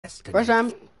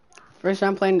destiny. First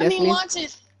time playing Destiny. I mean,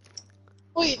 Wanted.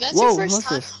 Wait, that's Whoa, your first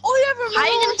time? this? Oh, yeah, remember I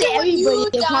didn't say everybody.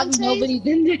 There's probably nobody's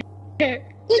in there.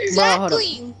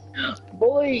 Exactly.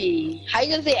 Boy, how you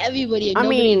gonna say everybody? And I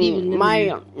nobody's even mean,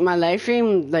 in my live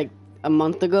stream like a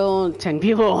month ago, 10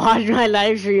 people watched my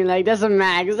live stream. Like that's a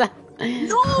max. No,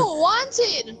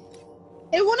 Wanted.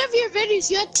 In one of your videos,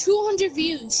 you had 200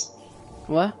 views.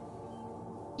 What?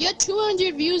 You had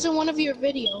 200 views in one of your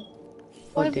videos.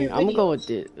 Okay, I'm gonna go with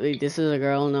this. Wait, this is a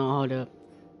girl. No, hold up.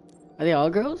 Are they all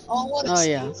girls? Oh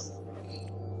yeah.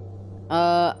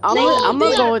 I'm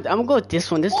gonna go with this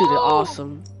one. This dude is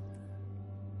awesome.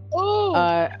 Oh.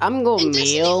 I'm gonna go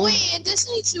male. Wait, in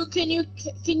Destiny 2, can you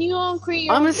create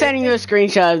your I'm sending you a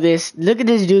screenshot of this. Look at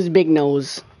this dude's big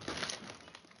nose.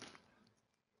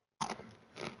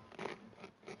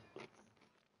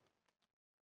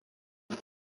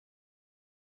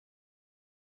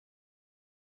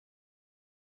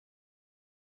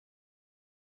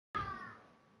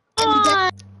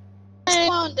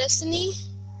 on Destiny?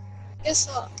 Guess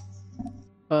what?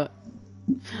 What?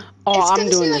 Oh, I'm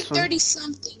doing like this one. 30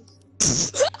 something.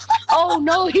 Oh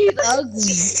no, he's ugly.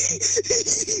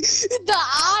 The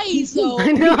eyes though.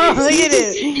 I know, look at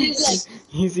it. He's like,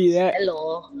 You see that?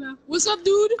 hello. What's up,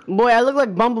 dude? Boy, I look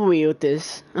like Bumblebee with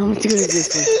this. I'm doing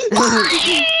this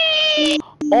one.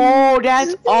 Oh,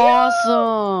 that's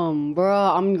awesome, bro.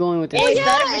 I'm going with this. Hey, Yeah,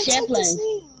 start up a it's share like the plane.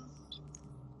 same.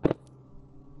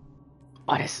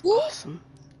 Oh, that's awesome.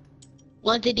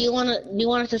 Wanted, do you want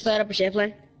us to start up a share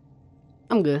plane?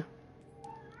 I'm good.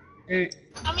 I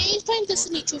mean, he's playing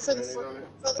Destiny 2 for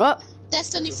the What?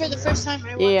 Destiny for the first time,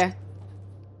 right? Yeah.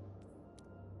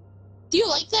 Do you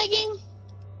like that game?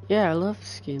 Yeah, I love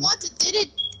this game. What?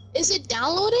 Is it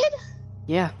downloaded?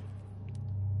 Yeah.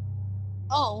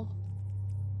 Oh.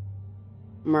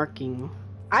 Marking.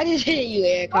 I just hit you,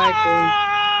 Eric.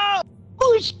 Hardcore.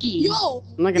 Pushki. Yo,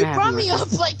 I'm not you gonna have brought me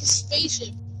marking. up like a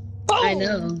spaceship. I Boom.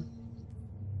 know.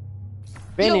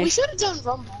 Yo, we Finish. should have done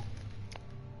Rumble.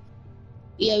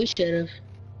 Yeah, we should have.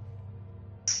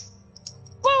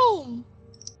 Boom!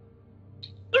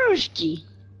 Pushki.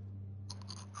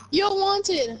 Yo,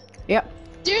 Wanted. Yep.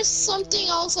 There's something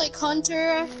else like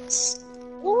Hunter.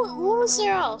 What was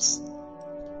there else?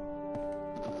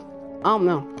 I don't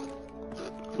know.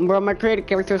 Bro, my creative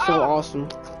character is so awesome.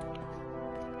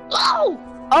 Oh!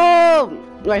 Oh!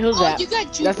 Wait, who's that? You got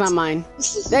That's Jupiter. not mine.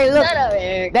 Hey, look! Shut up,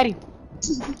 Eric. Daddy!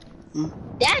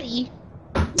 Daddy?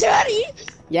 Daddy!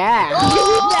 Yeah!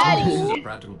 Oh! This is a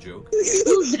practical joke.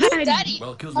 Who's daddy? Daddy!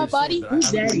 Well, kills My me buddy. so that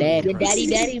I haven't Dad. Your daddy,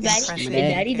 daddy, daddy, Pressing your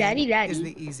daddy, daddy, is daddy.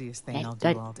 the easiest thing I'll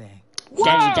Dad. do all day.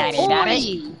 Daddy, Oi!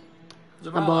 daddy.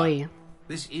 Zavala, A boy.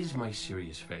 This is my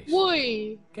serious face.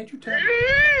 Boy! Can't you tell?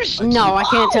 No, I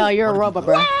can't tell. You're a robot,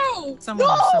 bro. Wow! Someone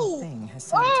or No! something has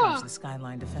sabotaged the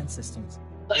Skyline defense systems.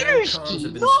 Comms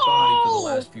have been spotted for the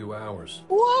last few hours.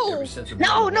 Whoa! Every sense of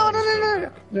No, memory no, is no, no,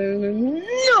 back.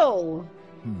 no.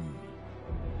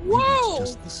 Whoa!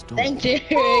 Just the story. Thanks,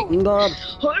 Eric. God.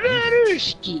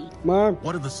 Haruski. Man.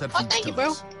 What are the set Oh, feeds thank you, tell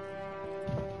bro. us?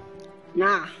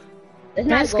 Nah. Let's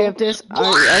Can I not skip go. this?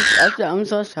 I'm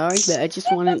so sorry, but I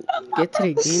just want to get to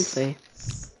the gameplay.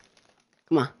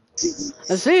 Come on.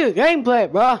 Let's see the gameplay,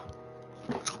 bro.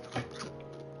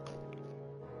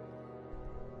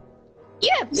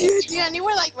 Yeah, bitch. Yeah, and you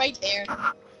were like right there.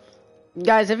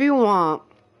 Guys, if you want,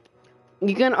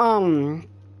 you can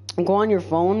go on your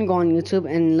phone, go on YouTube,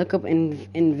 and look up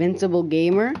Invincible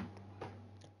Gamer.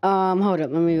 Hold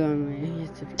up, let me go on my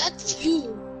YouTube. That's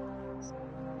you.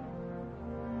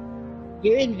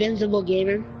 You're invincible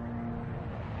gamer.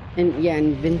 And yeah,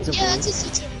 Invincible. Yeah, that's his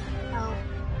YouTube. Oh.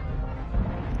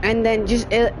 And then just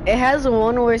it has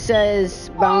one where it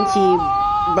says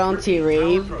bounty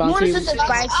rave, You want us bounty. to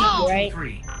subscribe to you, right?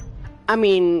 I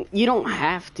mean, you don't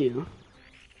have to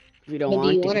if you don't But do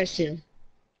want you to. want us to?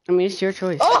 I mean, it's your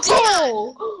choice.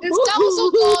 Oh! If that was a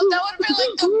goal, that would have been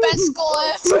like the best goal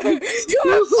ever. You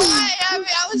were fine. I mean,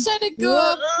 I was trying to go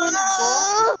up for the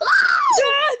ball.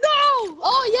 Yeah, no!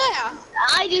 Oh, yeah.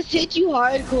 I just hit you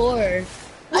hardcore.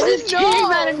 I What just is came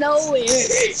no? out of nowhere.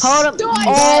 Hold up! No, I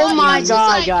Oh saw my you. It's just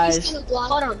god, like, guys! he's gonna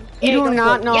block. Hold on. You do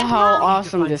not know Yeah, how no.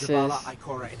 awesome this is.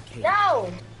 No!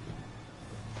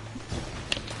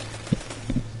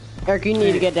 Eric, you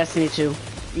need to get Destiny 2.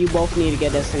 You both need to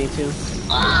get Destiny 2.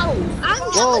 Oh! I'm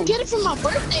Whoa. gonna get it for my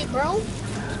birthday, bro.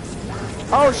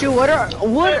 Oh shoot!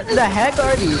 What the heck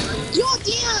are these? Yo,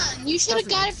 Dan, you should have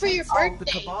got it for your The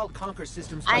birthday. Cabal conquer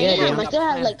systems. I Yeah, am. dude. I still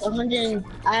have like 100.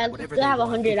 I still have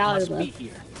 $100 must left. meet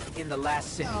here in the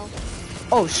last city. Oh.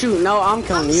 Oh shoot! No, I'm How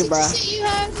killing much you, did bro. you say you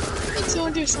have? Like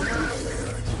 200 something.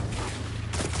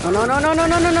 No, no, no, no, no,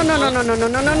 no, no, no, no, no, no, no,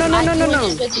 no, no, no, no, no, no.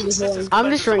 250 before. I'm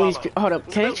destroying these people. Hold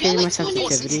up. Can I change my like 20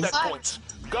 sensitivity? points.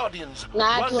 Guardians,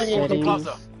 Nah, run the 250.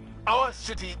 plaza. Our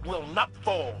city will not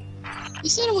fall. You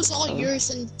said it was all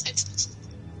yours in text message.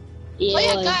 Yeah. Oh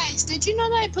yeah, guys, did you know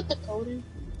that I put the code in?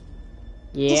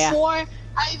 Yeah. Before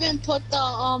I even put the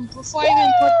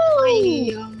thing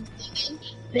in.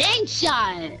 Bank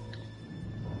shot.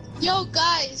 Yo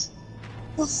guys,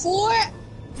 before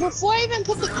I even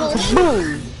put the code in,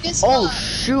 Boom. guess Oh what?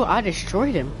 shoot! I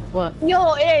destroyed him. What?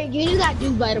 Yo, Eric, you just got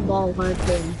duped by the ball,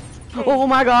 hardcore. Oh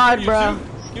my God, bro.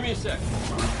 Give me a sec.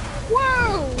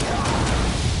 Whoa!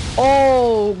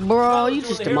 Oh, bro, you Doing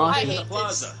just the hero demolished thing me. in the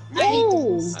plaza. I hate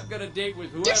Oh, I've got a date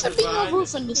with There whoever's should be no behind.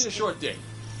 roof in this It's a short date.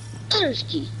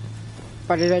 thirsty.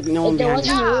 But there's like no If one there behind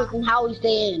wasn't me. a roof, then how we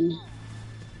stay in?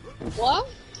 What?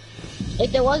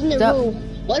 If there wasn't a The- roof,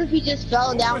 what if he just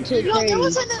fell down to the No, there train?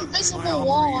 was an invisible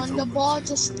wall and the ball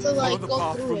just to Follow like the go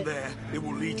path through from it. there. It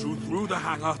will lead you through the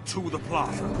hangar to the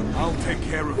plaza. I'll take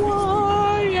care of these.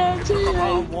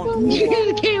 You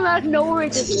just came out of nowhere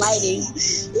just lighting.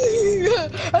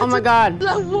 Oh my God.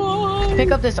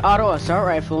 Pick up this auto assault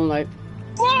rifle and like.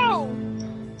 Whoa!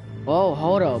 Whoa,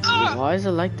 hold up. Why is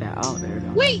it like that? Oh, there we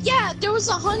go. Wait, yeah, there was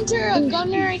a hunter, a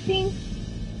gunner, I think.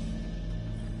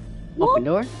 Open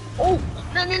door. Oh,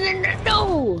 no, no, no, no,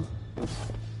 no!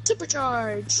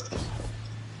 Supercharged.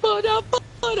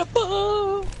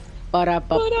 Ba-da-ba-da-ba.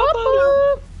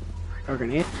 Ba-da-ba-ba-ba. Throw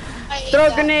grenade. I hate Throw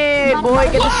that. grenade, boy,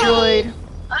 get destroyed.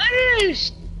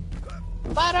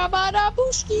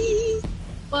 Ba-da-ba-da-booski.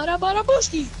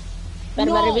 Ba-da-ba-da-booski. Better,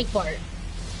 No. better, big part.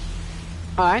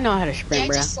 Oh, I know how to Yeah, I sprint,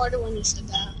 bro. just farted when you said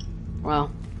that.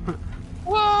 Well,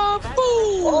 Whoa, boom!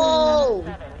 Oh!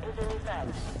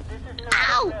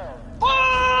 Ow!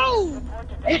 Whoa!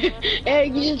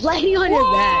 Eric, you just lighting on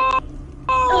your back.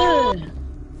 Oh, Ugh.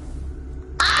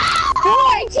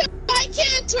 I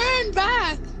can't turn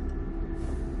back.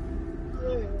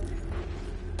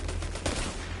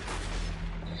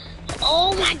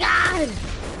 Oh my god!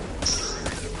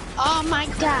 Oh my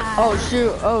god. oh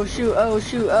shoot, oh shoot, oh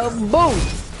shoot, oh boom.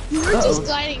 You were just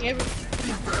gliding everywhere.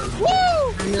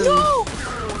 Woo! No!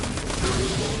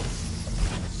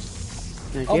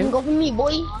 Thank Open, you. go for me,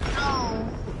 boy. No.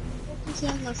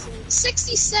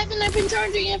 67, I've been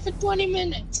charging it for 20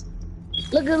 minutes.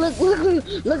 Look,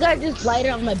 I just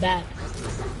lighted on my back.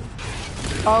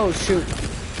 Oh shoot.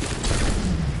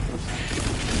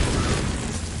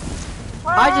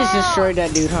 I just destroyed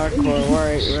that dude hardcore.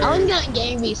 Right. I was gonna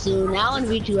game me soon. I want to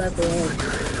beat you up there.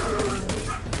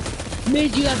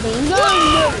 Beat you up there. No!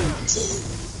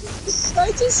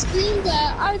 I just screamed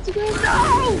that. I had to go,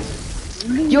 no!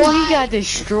 Yo, he got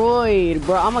destroyed,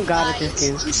 bro. I'm a god at this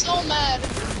game. I'm so mad.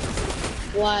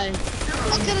 Why?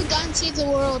 I could have gone Save the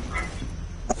World.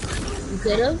 You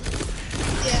could've?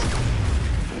 Yeah.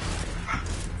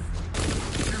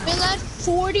 I had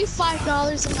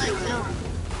 $45 in my account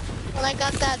when I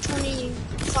got that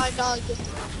 $25 gift.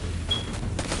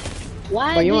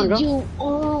 Why Oh, you wanna did go? you?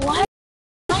 Oh, why?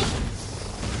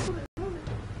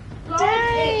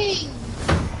 Dang!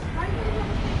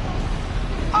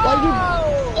 Oh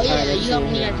yeah, Alright, you helped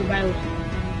me at the battle.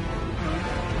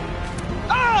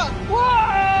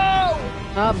 Whoa!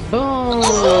 Boom.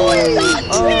 Oh my god,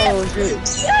 Oh Trip!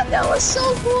 shoot. Yeah, that was so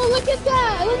cool. Look at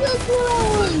that. Look how cool that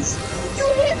was. You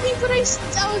hit me, but I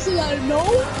was like, no.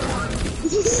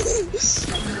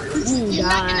 You're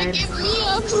not gonna God. give me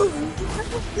up.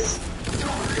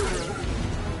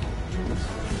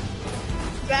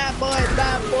 Bad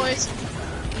boys.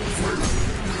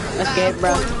 Let's get it,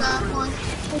 bro. Bad boys.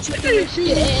 What you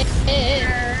Yeah.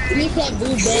 You said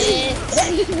boo bad.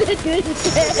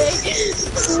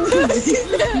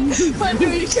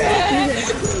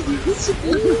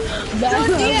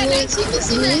 Don't Dian, I seen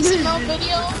this in the SML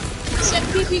video. It said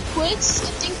PP quits, I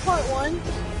think part 1.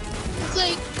 It's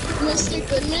like Mr.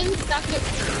 Goodman, Dr.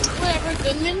 whatever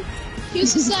Goodman. He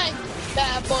used to say,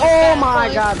 bad boy. Oh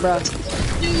my god, bro.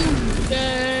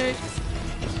 Dude,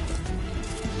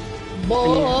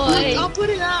 Boy. I'll put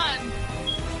it on.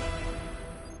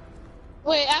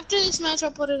 Wait, after this match,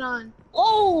 I'll put it on.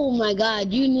 Oh my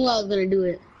god, you knew I was gonna do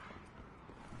it.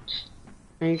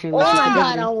 Oh my Oh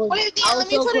god, I was. Wait, I Dan, was let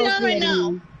me so put it close on to right hitting now.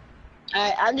 you.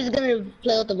 Alright, I'm just gonna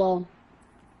play with the ball.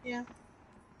 Yeah.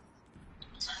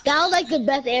 That was like the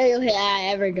best aerial hit I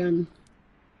ever done.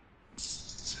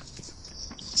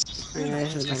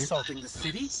 Assaulting the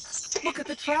city? Look at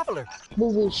the traveler.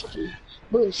 Booshki.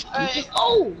 Booshki. Alright.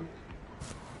 Oh!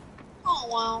 Oh,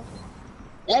 wow.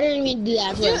 I didn't even do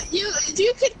that.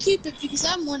 You could keep it because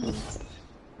I'm winning.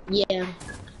 Yeah.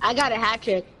 I got a hat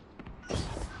trick.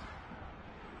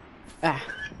 Ah,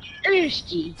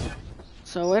 Thirsty.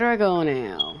 So where do I go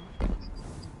now?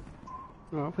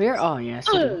 Oh, here? Oh, yes.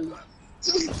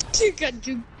 You got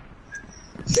you.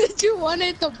 Did you want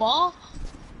it the ball?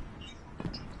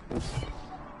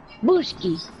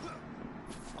 Booski.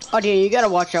 Oh, yeah, you gotta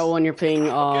watch out when you're playing,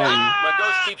 My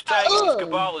ghost keeps tagging this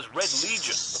cabal as Red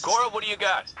Legion. Cora, what do you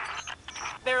got?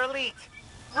 They're elite,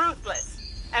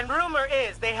 ruthless, and rumor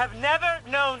is they have never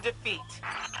known defeat.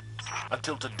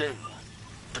 Until today.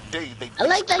 Today they I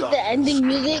like faced the gods. ending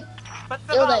music. But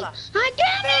It was like, Zavala, I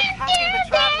they're attacking the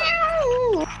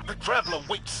Traveler. The Traveler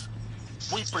waits.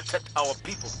 We protect our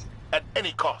people at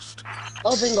any cost.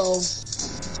 Open goal.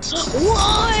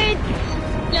 What?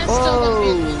 That's still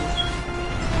confusing.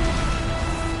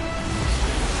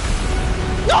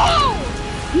 No!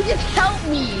 You just helped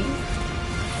me.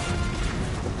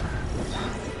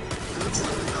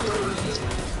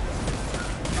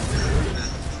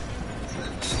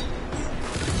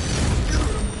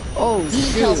 Oh, You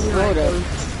shoot. helped me. Hold up.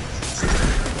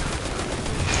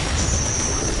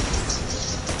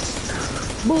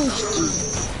 Booski.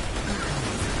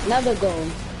 Another goal.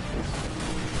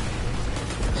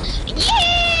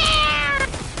 Yeah!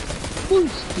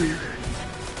 Booski.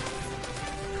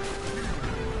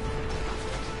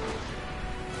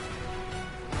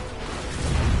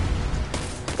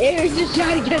 Eric just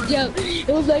trying to catch up. It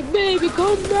was like, baby,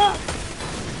 come back.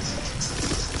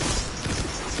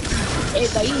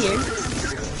 Eric, are you here?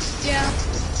 Yeah.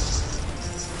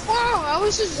 Wow, I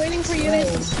was just waiting for you to.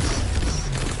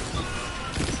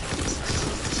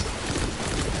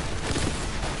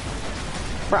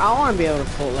 Bro, I wanna be able to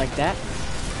float like that.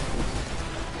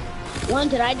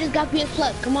 Wanted, I just got PS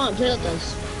Plus. Come on, play with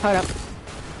us. Hold up.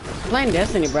 I'm playing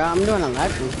Destiny, bro. I'm doing a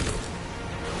live stream.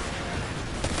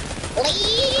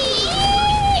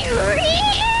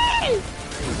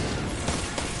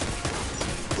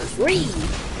 Read.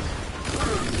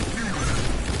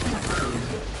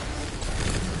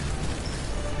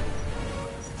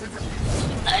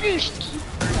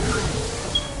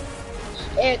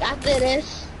 Eric, after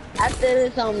this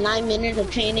 9 minutes of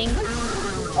training, do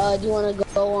you want to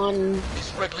go on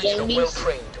This Red Legion are Gang well Beast?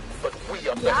 trained, but we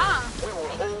are better. Yeah. We will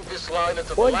hold this line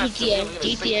until Or the last GTA? civilian is GTA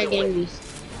safely Gang away. Beast.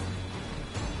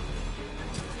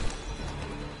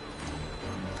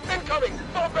 Incoming!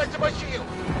 Fall back to my shield!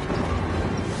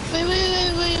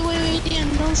 Wait, Dan,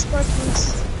 don't spark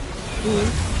this.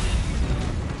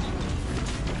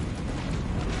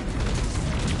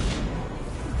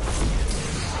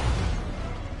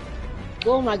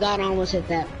 Oh my god, I almost hit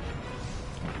that.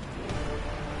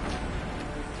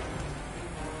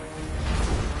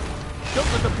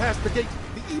 Don't let them pass the gate.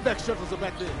 The evac shuttles are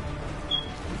back there.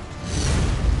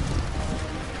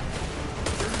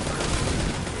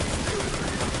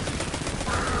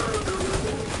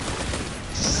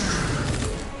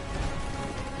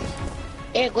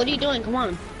 Eric, what are you doing? Come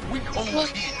on. We hold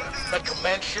here. That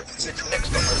command ship is next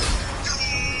to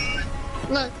us.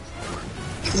 Look.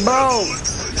 Bro!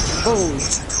 Boom.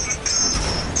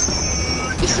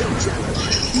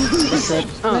 What's up?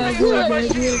 What you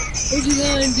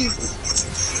gonna do?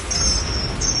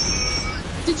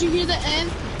 Did you hear the end?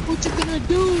 What you gonna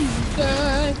do,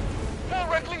 girl? More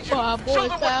Red Legion! Bad Show boys, them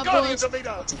what bad Guardians boys. are made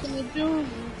of! What you gonna do,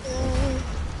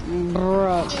 girl?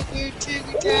 Bro.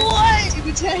 What?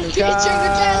 Trigger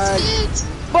God. test.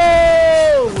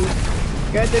 Boom!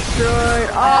 Get destroyed.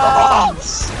 Oh!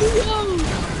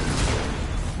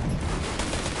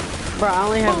 Bro, I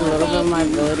only have a little bit of my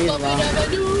abilities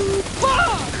left.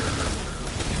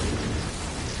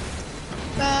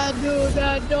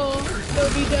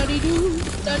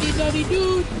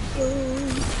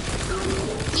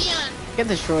 Dion, Get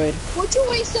destroyed. what'd you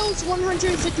waste those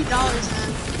 $150,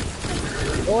 man?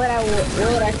 What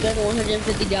would I spend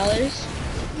 $150?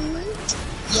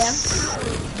 Yeah.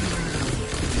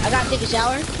 I gotta take a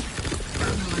shower.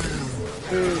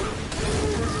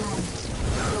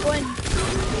 When?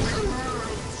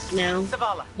 Now.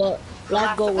 Zavala, But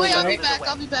let's go with Wait, I'll be that. back.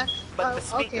 I'll be back. But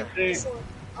the Okay, speaker, sure.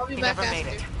 I'll be he back never made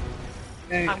after.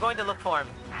 it. I'm going to look for him.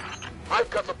 I've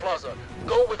got the plaza.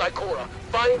 Go with Ikora.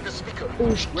 Find the speaker.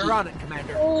 We're on it,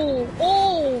 Commander.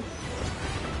 Oh!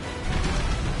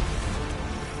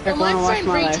 Eric, wanna watch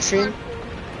my live stream?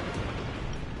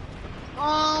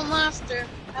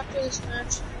 After this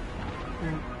match.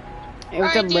 Hey,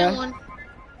 what's up, Alright, bro? one.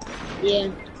 Yeah.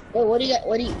 Wait, what do you got?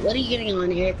 What are you getting on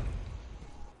here?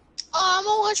 I'm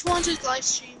gonna watch Wanted live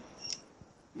stream.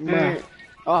 Bruh.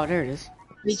 Oh, there it is.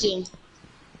 Me too.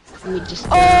 Let me just.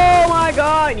 Oh my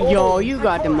god! Yo, you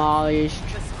got demolished.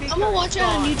 I'm gonna watch it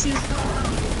on YouTube.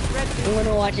 I'm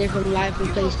gonna watch it from live from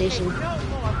PlayStation.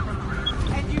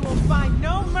 And you will find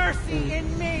no mercy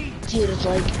in me. See what it's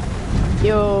like.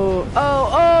 Yo,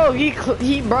 he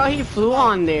flew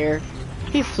on there.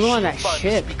 He flew on that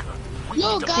ship.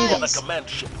 Yo, Need to be on the guys. command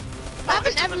ship. I have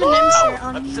an It's been Eminem an shirt hour.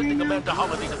 on I'm me sending right now. Amanda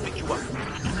Holiday to pick you up.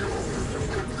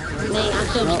 Nate, I'm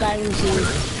subscribing to you.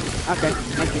 Okay,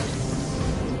 thank you.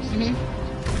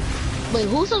 Wait,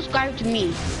 who subscribed to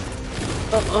me?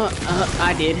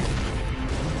 I did.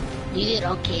 You did?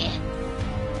 Okay.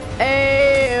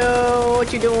 Hey,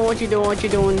 what you doing? What you doing? What you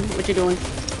doing? What you doing?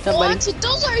 What's up, buddy? What?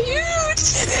 Those are huge!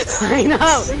 I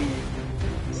know.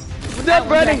 What's up,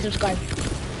 brother? Subscribe.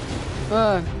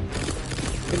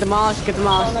 Get the mouse. Get the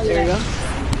mouse. There you go.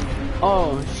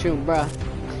 Oh shoot, bruh.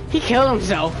 He killed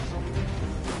himself.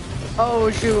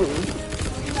 Oh shoot.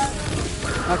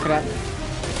 Look at that.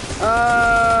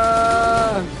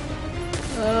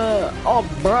 Oh,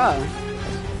 bruh.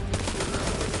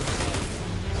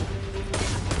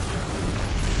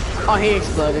 Oh, he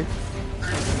exploded.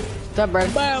 What's up,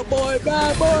 brother? Bad boy,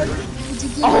 bad boy.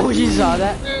 Oh, you saw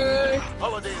that?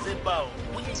 Holiday's inbound.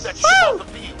 We need that ship off the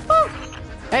field.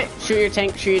 Hey, shoot your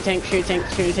tank, shoot your tank, shoot your tank,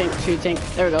 shoot your tank, shoot your tank.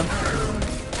 There we go.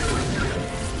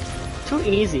 Too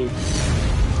easy.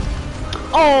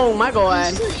 Oh my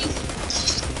god.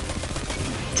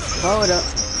 Hold up.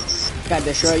 Gotta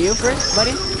destroy you first,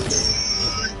 buddy.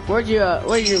 Where'd your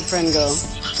friend go?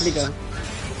 Where'd he go?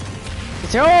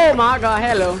 It's, oh my god,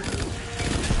 hello.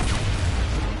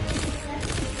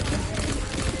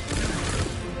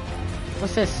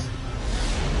 What's this?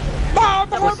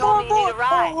 Someone told me you need a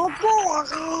ride.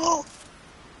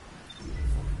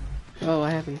 Oh,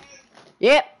 what happened?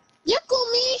 Yep. Yuckle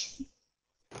me.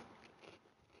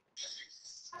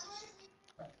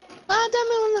 Ah,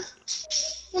 dame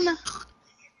una.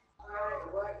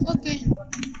 Okay.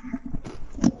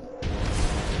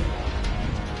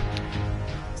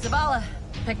 Zavala,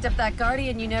 picked up that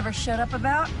Guardian you never showed up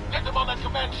about? Get them on that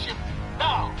command ship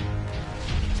now.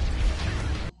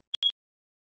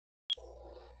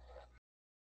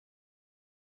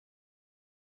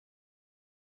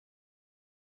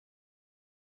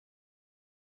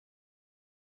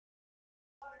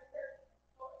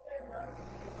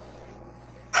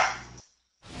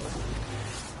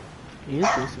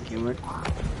 Yes, this can work.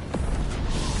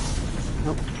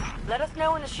 Nope. Let us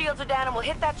know when the shields are down and we'll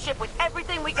hit that ship with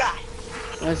everything we got.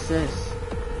 What's this?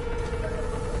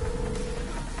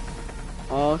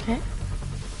 Okay.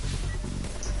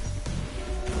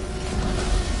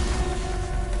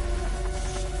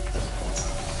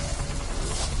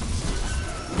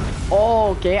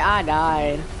 Okay, I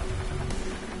died.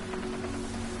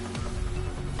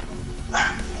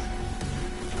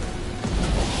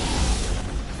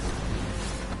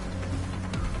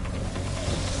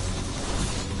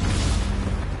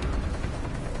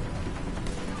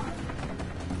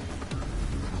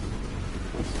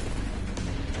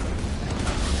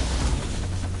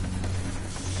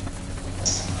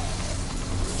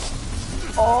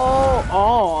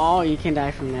 Oh, you can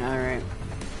die from that, alright.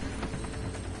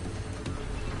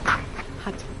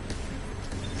 Hot.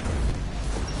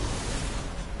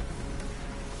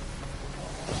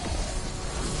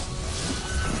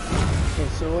 Okay,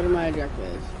 so what are my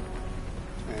objectives?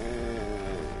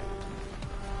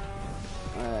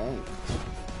 Alright.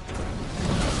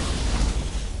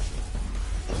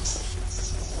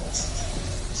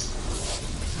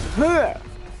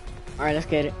 Alright, let's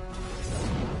get it.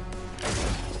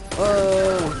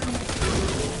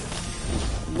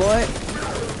 Boy.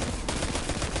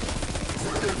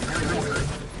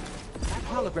 That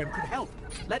hologram could help.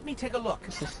 Let me take a look.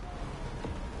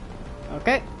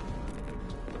 Okay.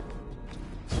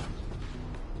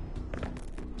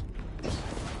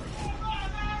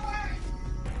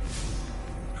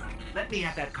 Let me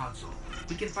at that console.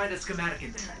 We can find a schematic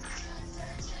in there.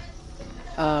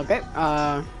 Okay,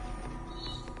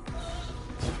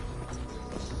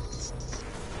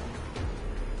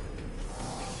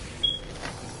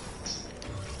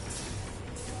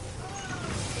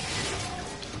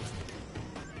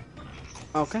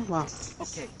 okay, wow.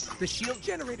 Okay, the shield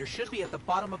generator should be at the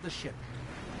bottom of the ship.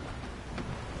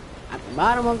 At the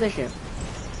bottom of the ship.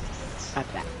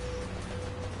 Got that.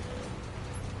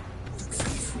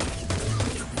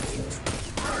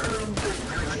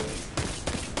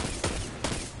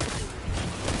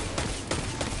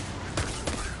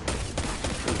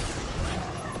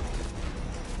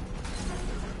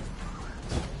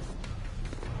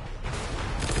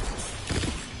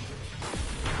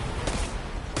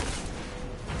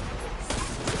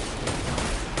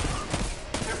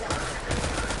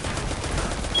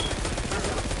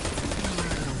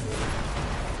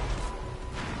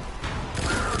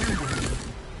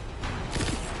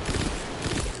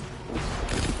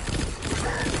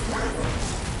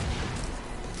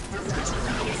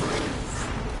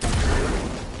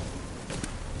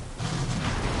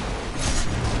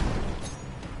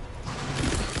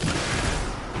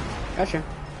 Gotcha.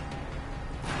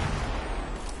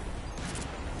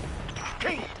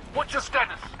 King, what's your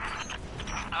status?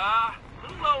 A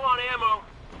little low on ammo.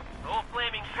 Old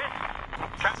flaming fist.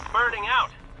 Trap's burning out.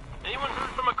 Anyone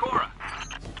heard from Akora?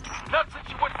 Not since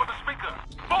you went for the speaker.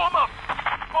 Blow him up!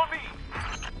 On me!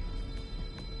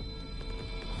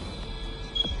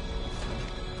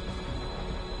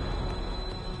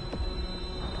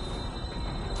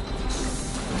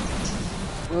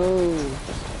 Oh.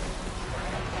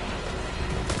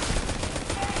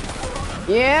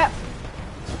 Yeah.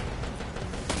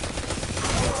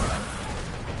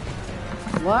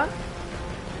 What?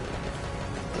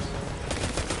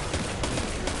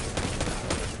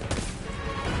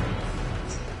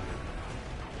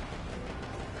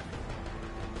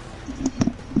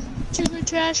 Sugar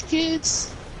trash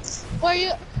kids. Or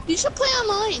you should play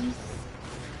online.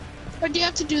 Or do you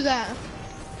have to do that?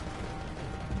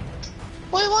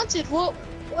 Boy wanted, what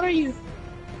are you?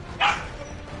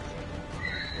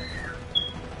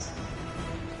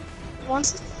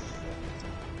 Wanted?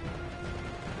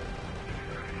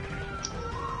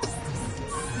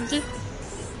 Wanted?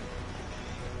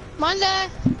 Monday!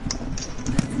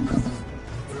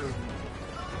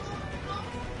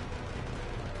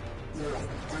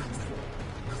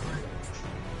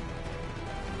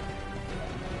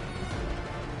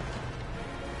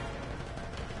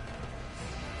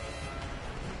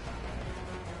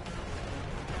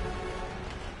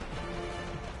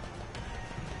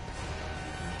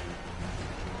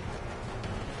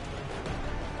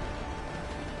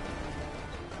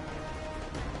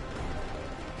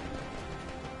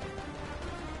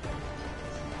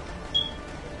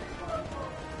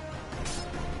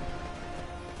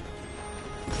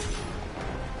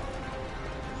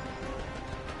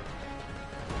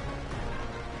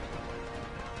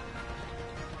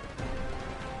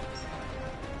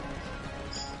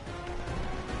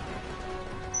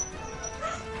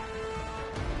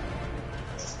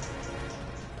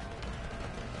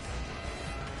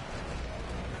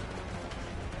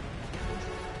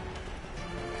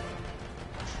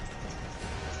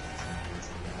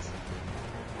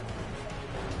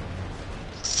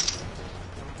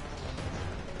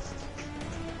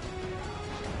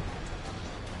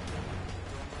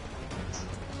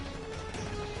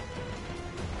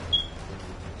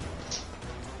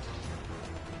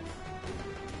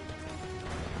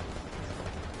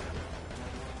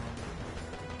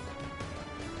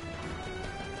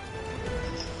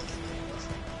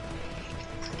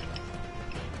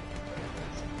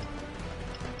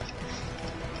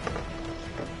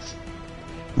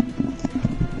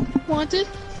 Wanted?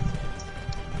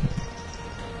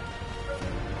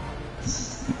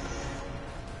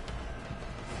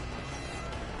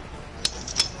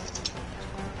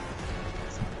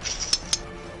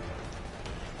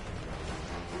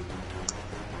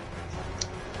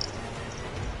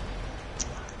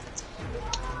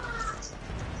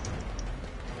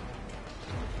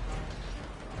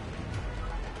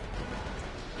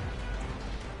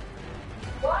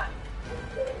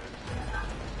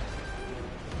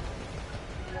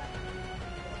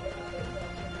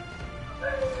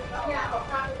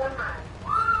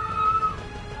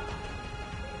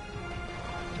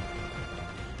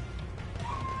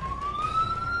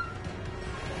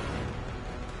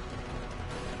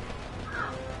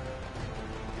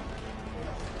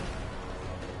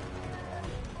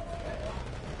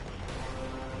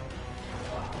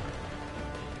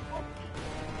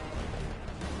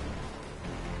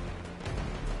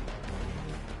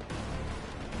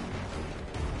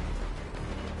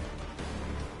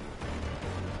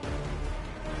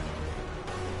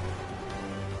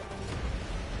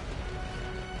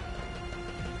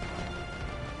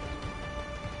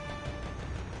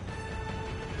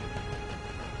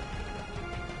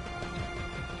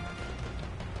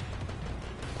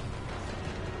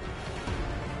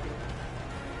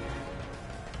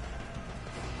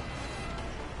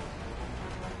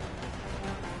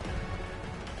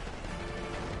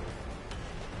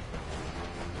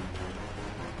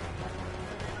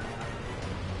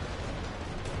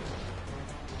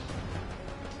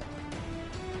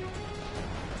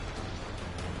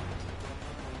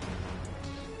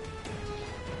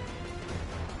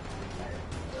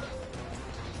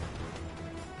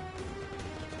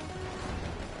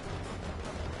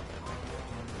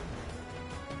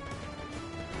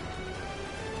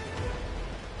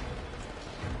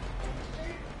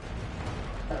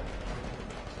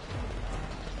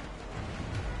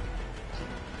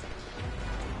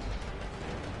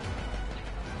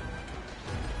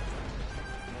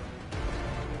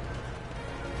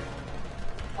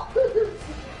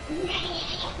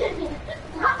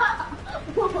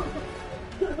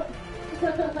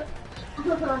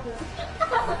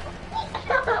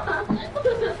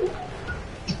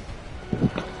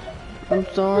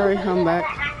 sorry, I'm back.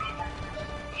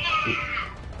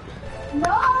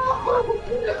 No!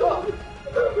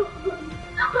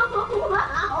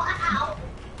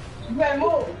 You better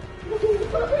move.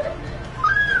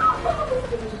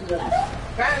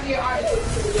 Grab your eyes.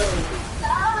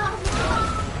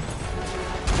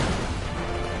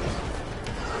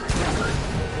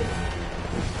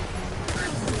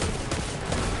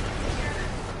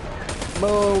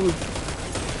 Boom.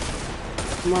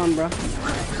 Come on, bro.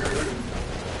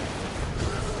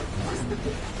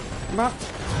 Bro.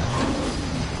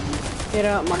 Get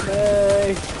out my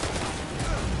face.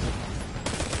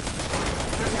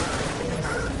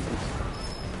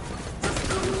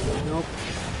 Nope.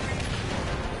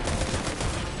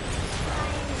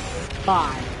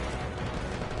 5.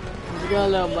 Let's go,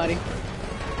 little buddy.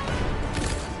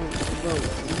 Go.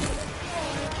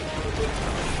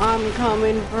 I'm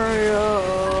coming for you.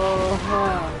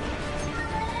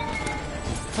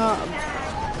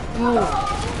 Boom.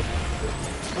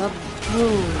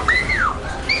 Boom.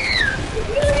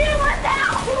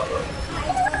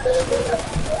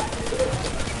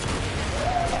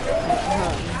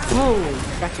 Boom.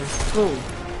 Gotcha. Boom.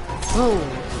 Boom.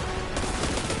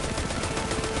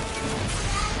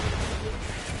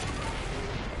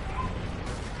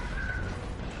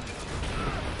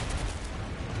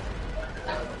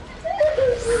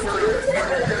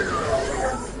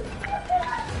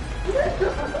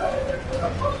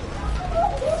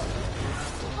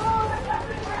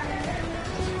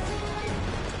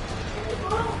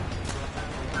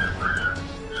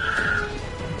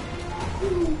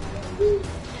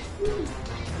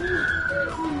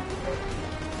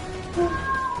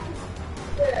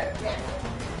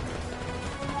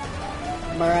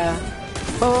 Bruh.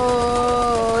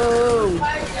 Boom!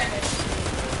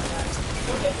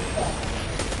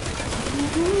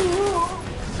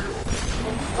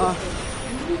 Oh.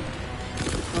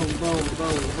 Boom, boom,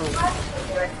 boom, boom.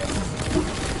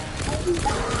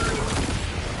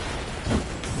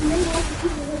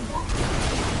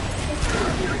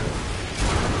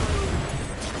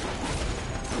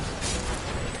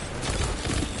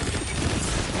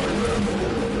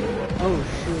 Oh,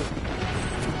 shoot.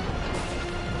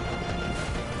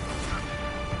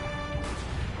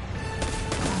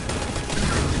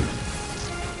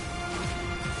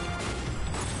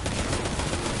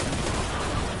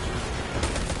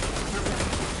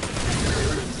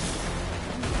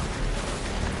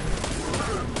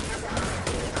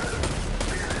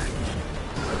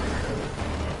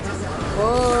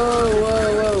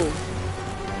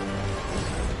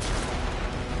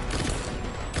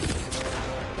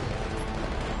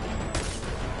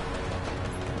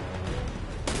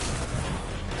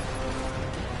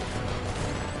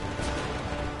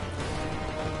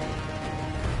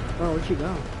 Oh, where'd you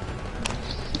go?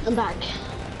 I'm back.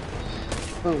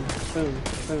 Boom, boom,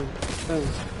 boom, boom.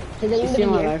 Is that You see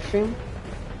my live stream?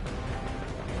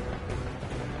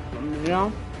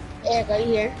 No? Eric, are you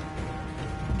here?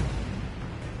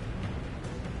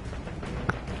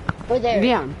 Where's Eric?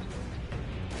 Yeah.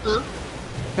 Huh?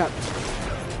 Yep.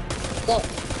 Go.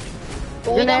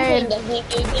 When we done playing, does he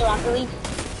play Rocket League?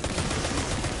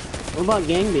 What about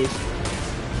Gang Beast?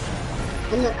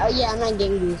 Yeah, I'm not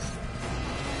Gang Beast.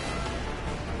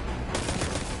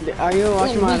 Are you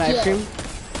watching my live stream?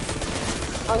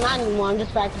 Oh, not anymore. I'm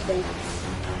just practicing.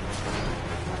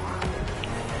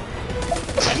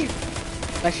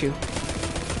 Bless you.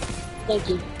 Thank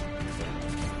you.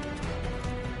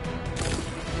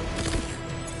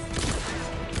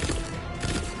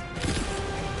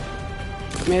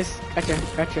 Miss,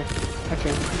 gotcha.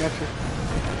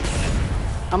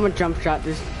 I'm gonna jump shot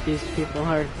these people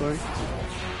hardcore.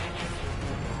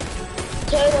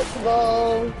 Okay, let's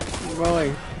go.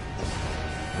 Boy.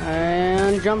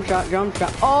 And jump shot.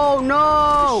 Oh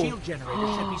no! The shield generator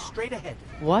should be straight ahead.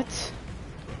 What?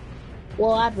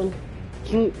 What happened?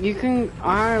 You can.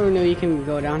 I don't know. You can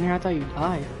go down here. I thought you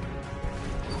died.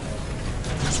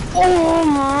 Oh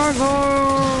my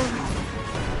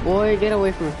god! Boy, get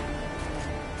away from me.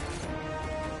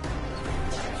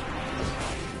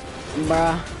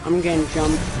 Bruh, I'm getting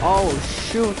jumped. Oh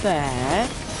shoot! The heck?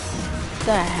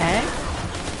 The heck?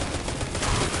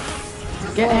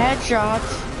 Get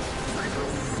headshots.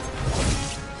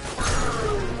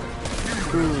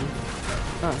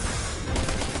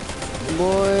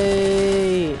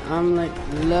 Boy, I'm like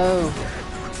low.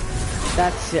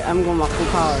 That's it. I'm going my full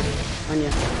power on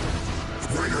you.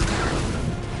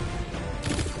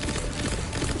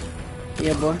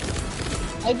 Yeah, boy.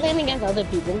 Are you playing against other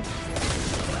people?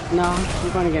 No,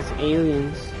 I'm going against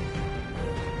aliens.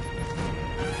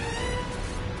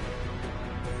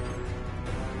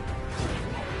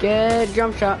 Get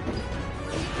jump shot.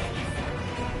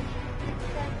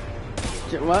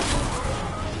 What?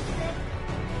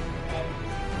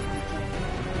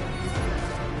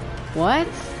 What?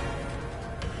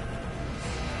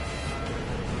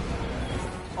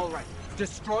 All right,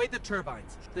 destroy the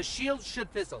turbines. The shields should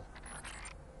fizzle.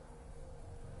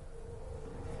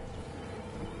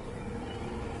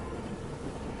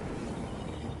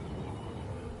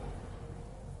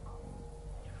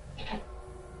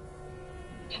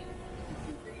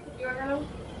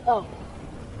 Oh.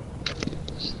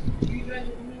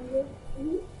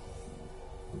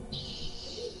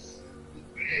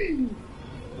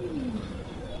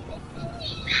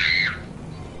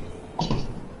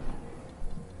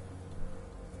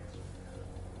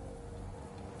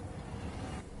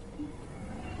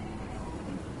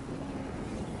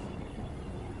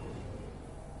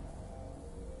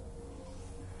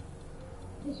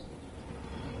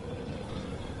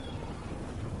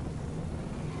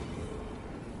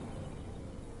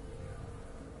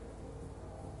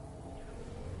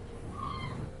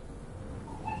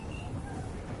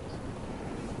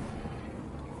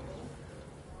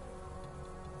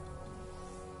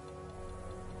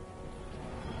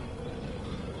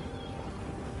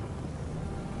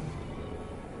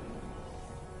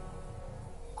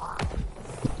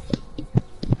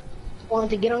 Want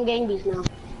to get on Gang Beast now.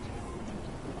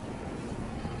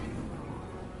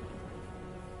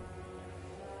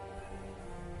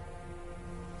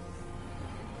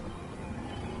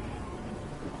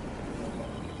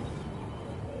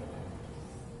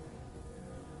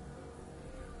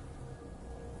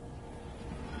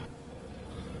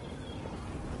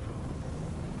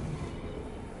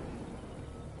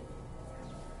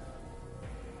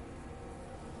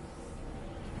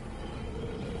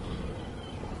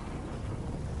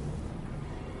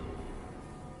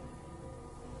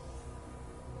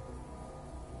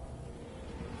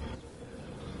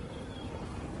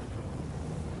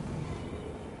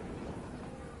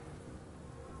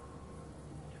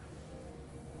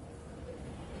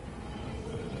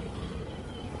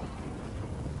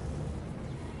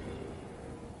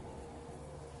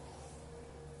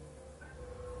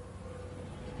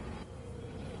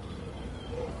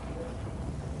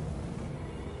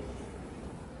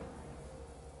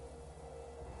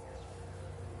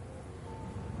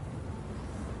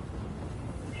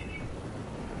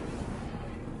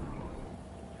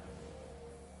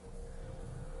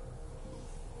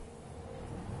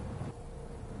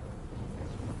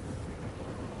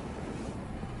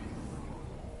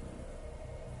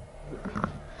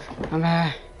 I'm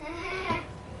back.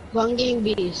 One Gang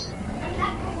Beast.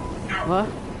 What?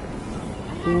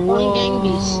 One Gang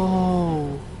Beast.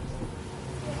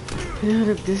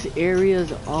 Dude, this area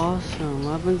is awesome.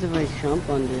 What happens if I jump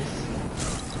on this?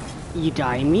 You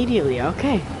die immediately,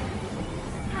 okay.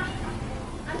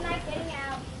 I'm not getting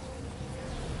out.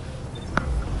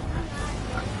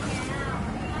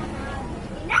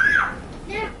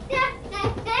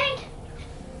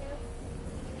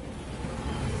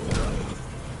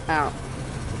 Ow.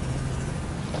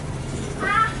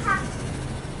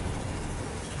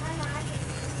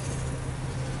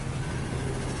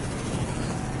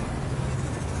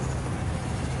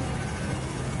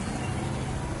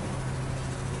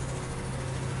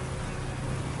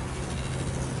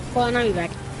 Well, now you're back.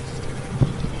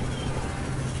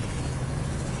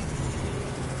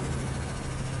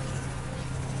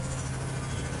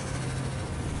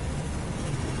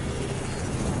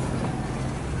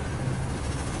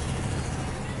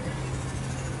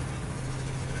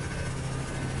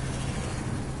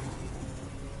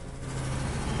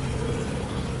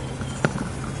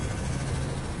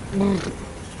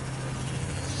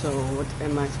 So what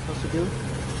am I supposed to do?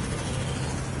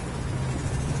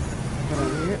 Put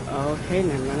on here. Okay,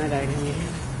 never mind. I died in here.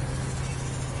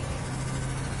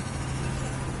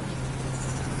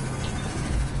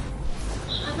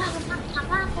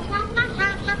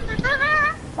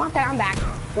 Okay, I'm back.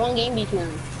 Wrong Game Beast now.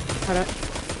 Hold up.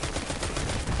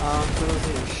 So we're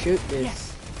gonna shoot this.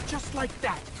 Yes, just like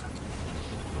that.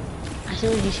 As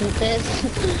soon as you shoot this,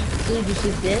 as soon as you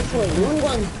shoot this, wait, you want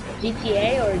one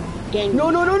GTA or Gang Beast? No,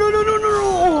 no, no, no, no, no, no, no!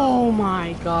 Oh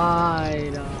my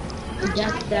god.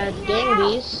 Just that Gang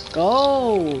Beast.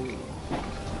 Go!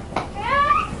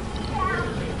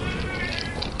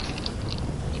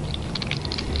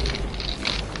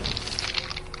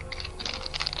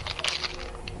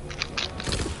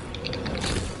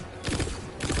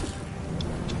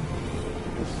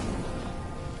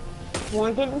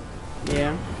 Wanted?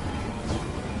 Yeah.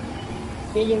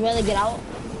 Did you really get out?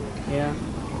 Yeah.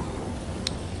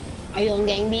 Are you on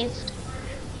Gang Beast?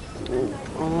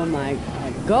 Oh my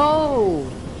god. Go!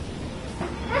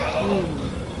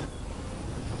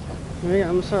 Yeah,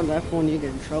 I'm sorry left when you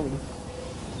get in trouble.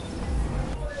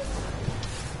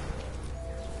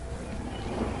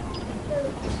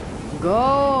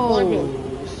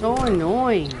 Go! So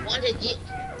annoying.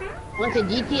 Want a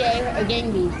GTA or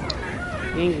Gang Beast?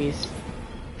 Gang Beast.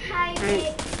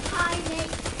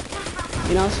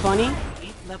 You know what's funny?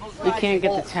 You can't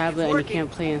get the tablet and you can't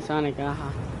play in Sonic.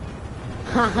 Aha.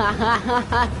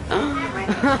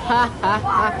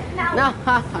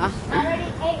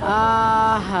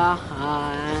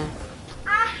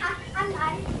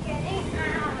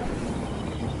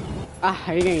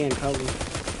 Ah, you're gonna get in trouble.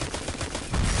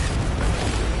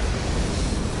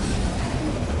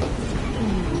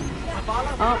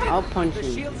 I'll punch you.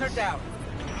 The shields are down.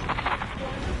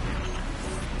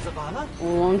 Zavala?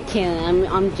 Oh, I'm kidding.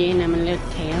 I'm Jane. I'm a little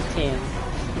telltale.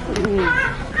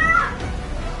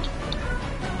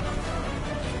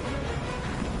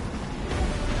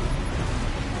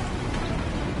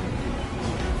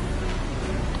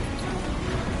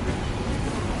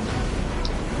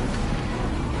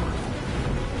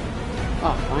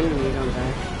 Oh, finally you don't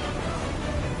die.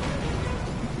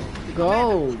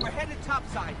 Go! We're headed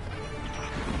topside.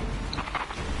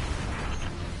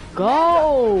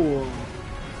 Go!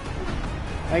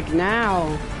 Like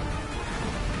now.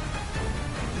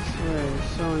 I swear,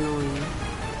 it's so annoying.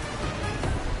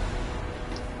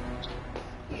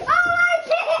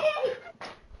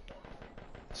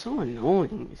 So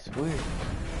annoying, I swear.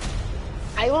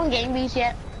 Are you on Gang Beast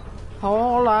yet?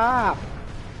 Hold up!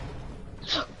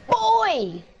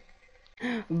 Boy!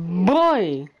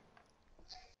 Boy!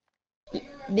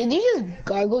 Did you just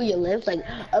gargle your lips like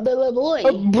a boy?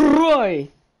 A boy!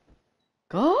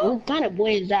 Go? What kind of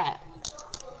boy is that?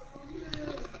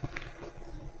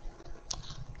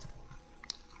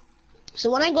 So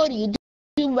when I go to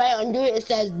YouTube, right under it, it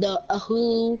says the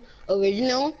Hulu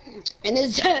original, and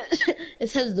it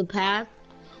says the path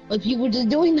with people just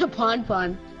doing the pon.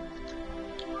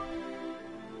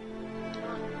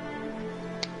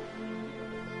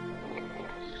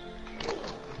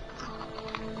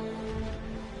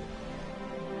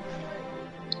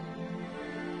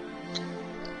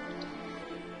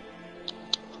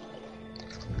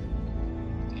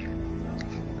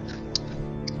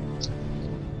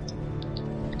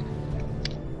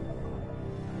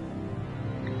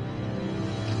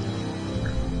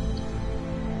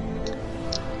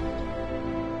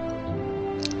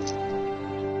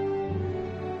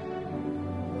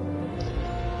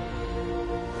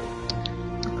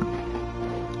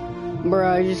 Bro,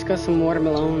 I just got some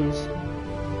watermelons.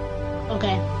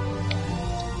 Okay.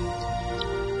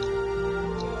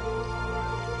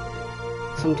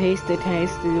 Some tasty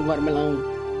watermelon.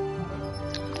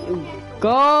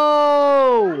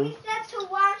 Go!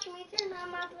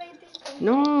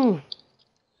 No.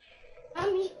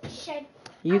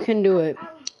 You can do it.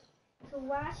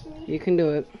 You can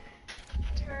do it.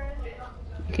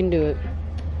 You can do it.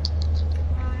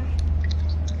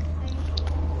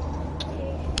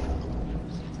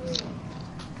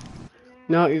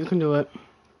 No, you can do it.